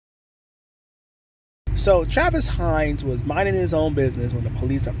So Travis Hines was minding his own business when the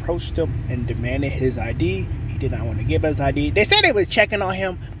police approached him and demanded his ID. He did not want to give us ID. They said they were checking on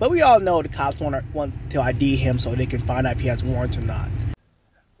him, but we all know the cops want to ID him so they can find out if he has warrants or not.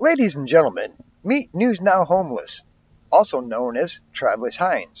 Ladies and gentlemen, meet News Now Homeless, also known as Travis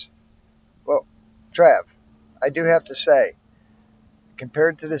Hines. Well, Trav, I do have to say,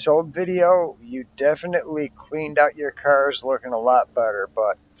 compared to this old video, you definitely cleaned out your cars looking a lot better,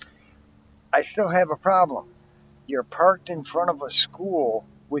 but I still have a problem. You're parked in front of a school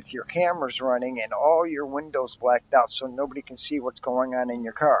with your cameras running and all your windows blacked out so nobody can see what's going on in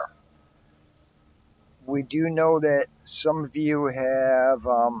your car. We do know that some of you have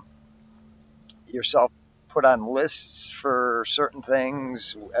yourself put on lists for certain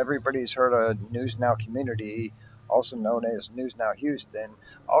things. Everybody's heard of News Now Community, also known as News Now Houston,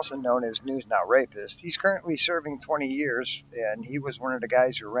 also known as News Now Rapist. He's currently serving 20 years, and he was one of the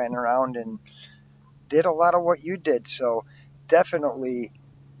guys who ran around and did a lot of what you did. So definitely,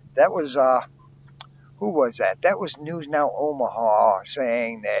 that was, who was that? That was News Now Omaha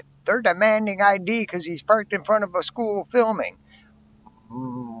saying that they're demanding ID because he's parked in front of a school filming.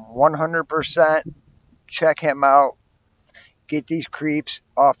 100% check him out. Get these creeps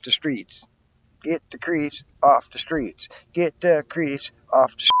off the streets. Get the creeps off the streets. Get the creeps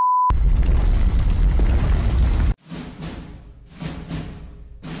off the streets.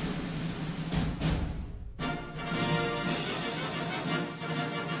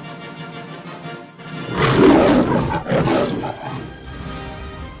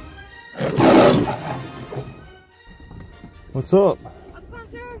 What's up? What's going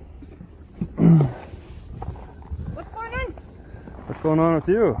on, sir? What's going on? What's going on with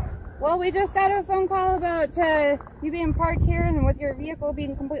you? Well, we just got a phone call about you being parked here and with your vehicle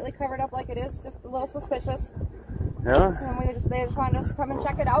being completely covered up like it is. Just a little suspicious. Yeah? And they just wanted us to come and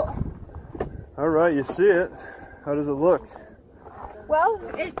check it out. Alright, you see it. How does it look? Well,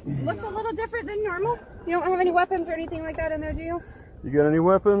 it looks a little different than normal. You don't have any weapons or anything like that in there, do you? You got any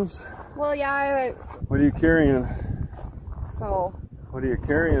weapons? Well, yeah. What are you carrying? So. What are you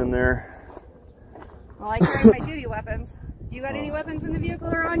carrying there? Well, I carry my duty weapons. Do you got any weapons in the vehicle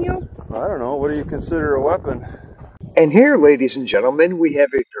or on you? I don't know. What do you consider a weapon? And here, ladies and gentlemen, we have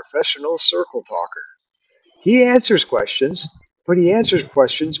a professional circle talker. He answers questions, but he answers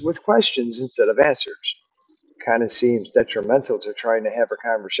questions with questions instead of answers. Kind of seems detrimental to trying to have a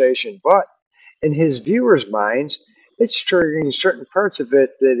conversation, but in his viewers' minds, it's triggering certain parts of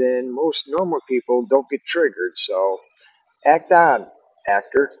it that in most normal people don't get triggered. So act on,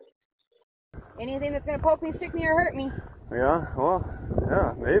 actor. Anything that's going to poke me, stick me, or hurt me. Yeah, well,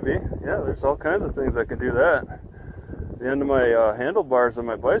 yeah, maybe. Yeah, there's all kinds of things that can do that. The end of my handlebars on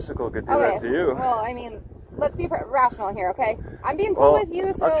my bicycle could do that to you. Well, I mean, let's be rational here, okay? I'm being cool with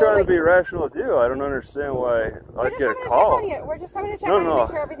you, so... I'm trying to be rational with you. I don't understand why I'd get a call. We're just coming to check on you, make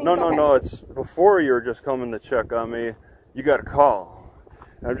sure everything's okay. No, it's before you were just coming to check on me, you got a call.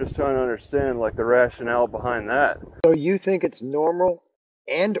 I'm just trying to understand, like, the rationale behind that. So you think it's normal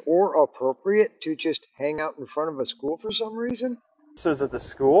and or appropriate to just hang out in front of a school for some reason? This is at the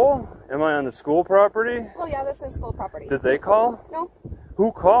school? Am I on the school property? Well, yeah, this is school property. Did they call? No.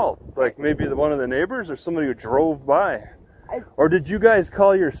 Who called? Like maybe one of the neighbors or somebody who drove by? Or did you guys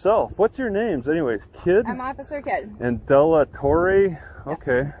call yourself? What's your names anyways? Kid? I'm Officer Kid. And Della Torre?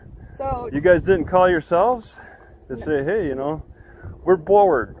 Okay. Yes. So you guys didn't call yourselves to say, hey, you know, we're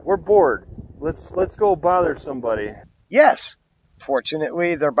bored. Let's go bother somebody. Yes.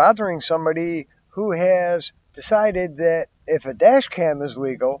 Fortunately, they're bothering somebody who has decided that if a dash cam is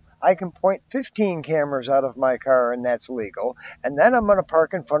legal, I can point 15 cameras out of my car and that's legal. And then I'm going to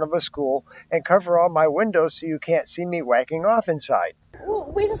park in front of a school and cover all my windows so you can't see me whacking off inside.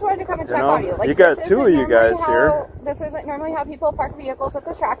 Well, we just wanted to come and check on you. Like, you got two of you guys here. This isn't normally how people park vehicles at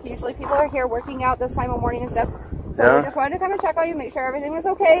the track. Usually people are here working out this time of morning and stuff. So we just wanted to come and check on you, make sure everything was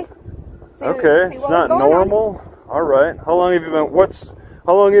okay. Okay, it's not normal. All right. How long have you been?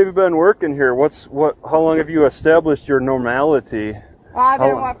 How long have you been working here? How long have you established your normality? Well, I've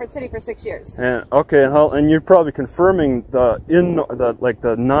been in Watford City for 6 years. And okay, and you're probably confirming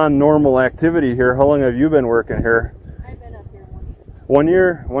the non-normal activity here. How long have you been working here? I've been up here 1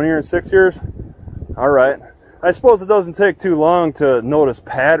 year. 1 year and 6 years. All right. I suppose it doesn't take too long to notice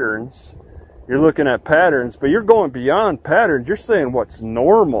patterns. You're looking at patterns, but you're going beyond patterns. You're saying what's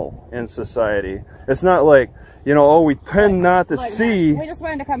normal in society. It's not like, you know, oh, we tend not to see. We just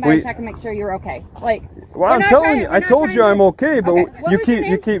wanted to come by and check and make sure you're okay. Like, well, I'm telling you, I told you I'm okay, but you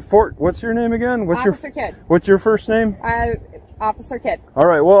keep what's your name again? Officer Kid. What's your first name? Officer Kid. All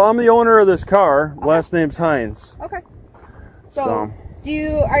right. Well, I'm the owner of this car. Last name's Hines. Okay. So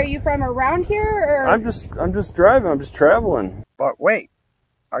Are you from around here, or? I'm just driving. I'm just traveling. But wait,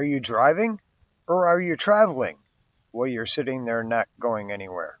 are you driving or are you traveling? Well, you're sitting there not going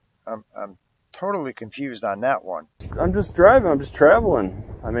anywhere. I'm totally confused on that one. I'm just driving. I'm just traveling.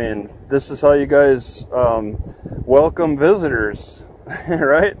 I mean, this is how you guys welcome visitors,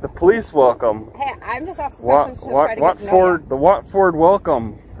 right? The police welcome. Hey, I'm just asking questions to try to get to know you. The Watford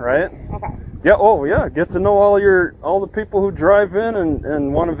welcome, right? Okay. Yeah. Oh, yeah. Get to know all the people who drive in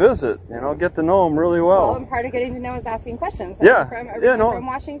and want to visit. You know, get to know them really well. Well, and part of getting to know is asking questions. Yeah. Are you from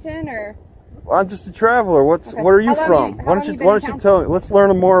Washington, or? I'm just a traveler. What are you from? Why don't you tell me? Let's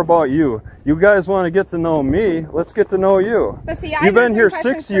learn more about you. You guys want to get to know me? Let's get to know you. But see, you've been here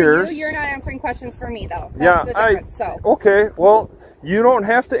 6 years. You're not answering questions for me, though. That's the difference, so. Okay. Well, you don't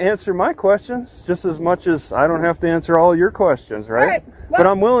have to answer my questions just as much as I don't have to answer all your questions, right? All right. Well, but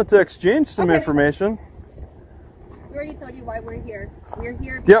I'm willing to exchange some information. We already told you why we're here. We're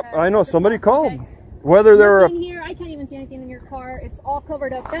here. Yep, I know. Somebody called. Whether they're here, I can't even see anything in your car. It's all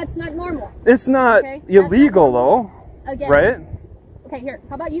covered up. That's not normal. It's not illegal, though. Again. Right? Okay, here.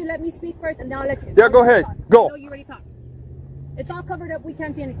 How about you let me speak first, and then I'll let you. Yeah, go ahead. Go. I know you already talked. It's all covered up. We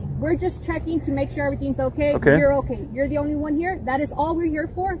can't see anything. We're just checking to make sure everything's okay. Okay. You're okay. You're the only one here. That is all we're here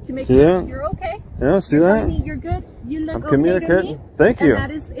for, to make sure you're okay. Yeah, see you're that? telling me you're good. You look I'm okay communicating. to me. Thank you.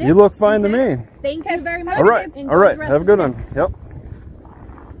 That is it. You look fine to me. Thank you very much. All right. Enjoy All right. the rest Have a of good the one. Yep.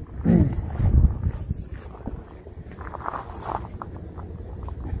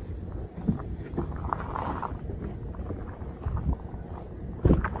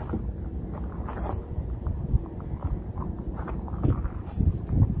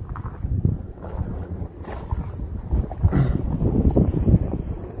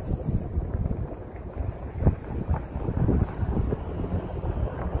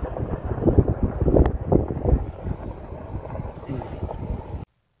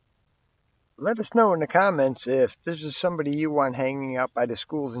 Let us know in the comments if this is somebody you want hanging out by the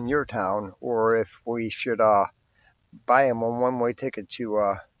schools in your town, or if we should buy him a one-way ticket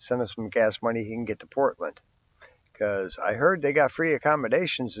to send us some gas money he can get to Portland. Because I heard they got free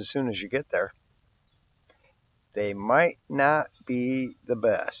accommodations as soon as you get there. They might not be the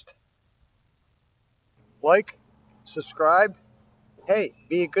best. Like, subscribe. Hey,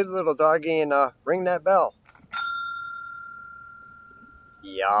 be a good little doggy and ring that bell.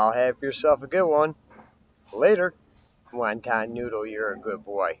 Y'all have yourself a good one. Later. Wonton Noodle, you're a good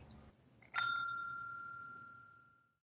boy.